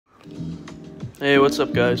Hey, what's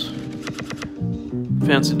up, guys?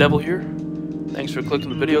 Fancy Devil here. Thanks for clicking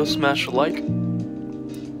the video. Smash a like.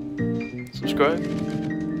 Subscribe.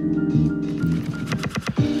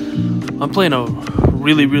 I'm playing a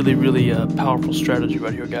really powerful strategy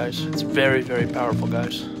right here, guys. It's very powerful,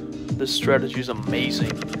 guys. This strategy is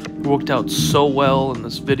amazing. It worked out so well in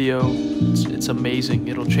this video. It's amazing.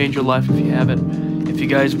 It'll change your life if you have it. If you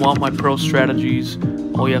guys want my pro strategies,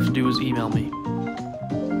 all you have to do is email me.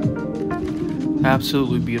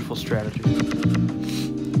 Absolutely beautiful strategy.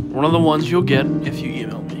 One of the ones you'll get if you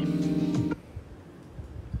email me.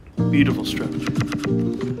 Beautiful strategy.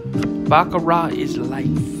 Baccarat is life.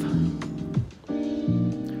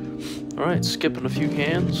 Alright, skipping a few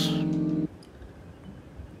hands.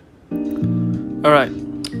 Alright.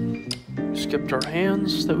 Skipped our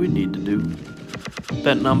hands that we need to do.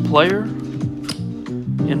 Betting on player.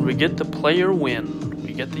 And we get the player win.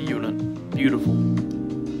 We get the unit. Beautiful.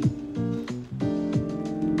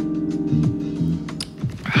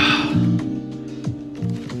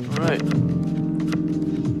 Alright.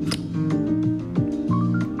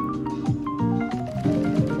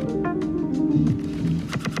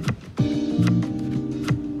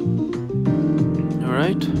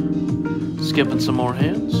 Alright. Skipping some more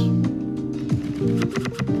hands.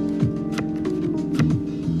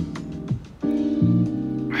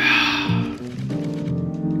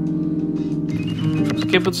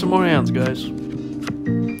 Skipping some more hands, guys.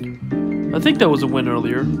 I think that was a win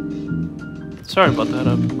earlier. Sorry about that.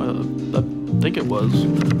 I think it was.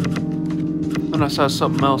 And I saw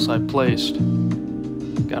something else I placed.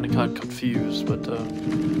 Got kind of confused, but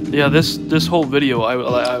yeah, this whole video,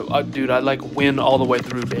 dude, I like win all the way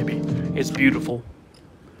through, baby. It's beautiful.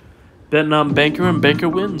 Betting on banker and banker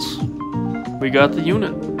wins. We got the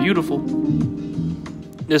unit. Beautiful.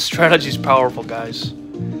 This strategy's powerful, guys.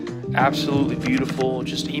 Absolutely beautiful.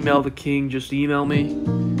 Just email the king. Just email me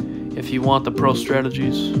if you want the pro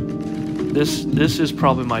strategies. This is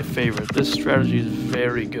probably my favorite. This strategy is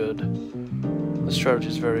very good. This strategy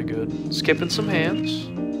is very good. Skipping some hands.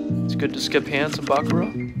 It's good to skip hands in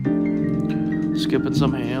Baccarat. Skipping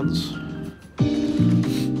some hands.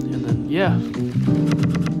 And then, yeah.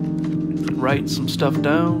 Writing some stuff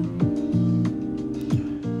down.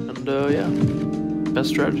 And, yeah. Best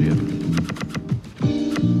strategy ever.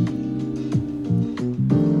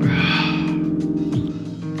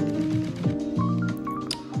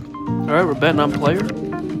 Alright, we're betting on player.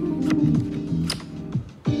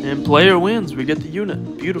 And player wins. We get the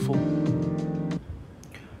unit. Beautiful.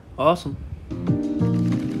 Awesome.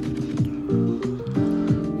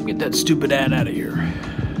 Get that stupid ad out of here.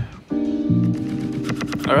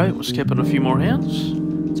 Alright, we're skipping a few more hands.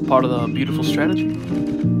 It's part of the beautiful strategy.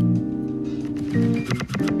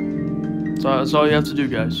 So that's all you have to do,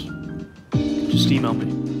 guys. Just email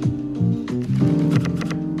me.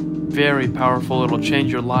 Very powerful. It'll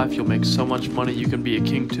change your life. You'll make so much money. You can be a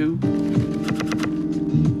king too.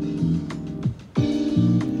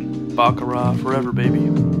 Baccarat forever, baby.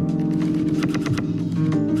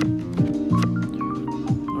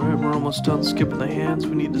 Alright, we're almost done skipping the hands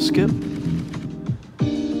we need to skip.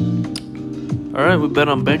 Alright, we bet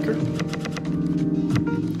on banker.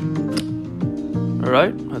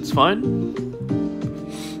 Alright, that's fine.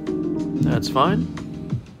 That's fine.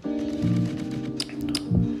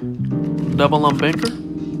 Double on banker.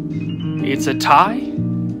 It's a tie.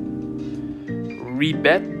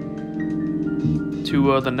 Rebet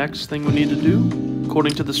to the next thing we need to do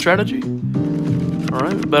according to the strategy.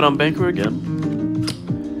 Alright, we bet on banker again.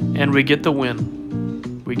 And we get the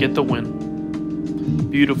win. We get the win.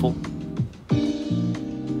 Beautiful.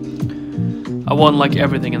 I won like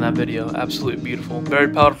everything in that video. Absolutely beautiful. Very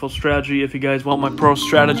powerful strategy. If you guys want my pro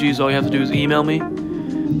strategies, all you have to do is email me.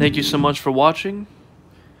 Thank you so much for watching.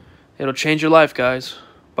 It'll change your life, guys.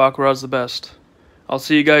 Baccarat's the best. I'll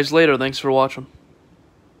see you guys later. Thanks for watching.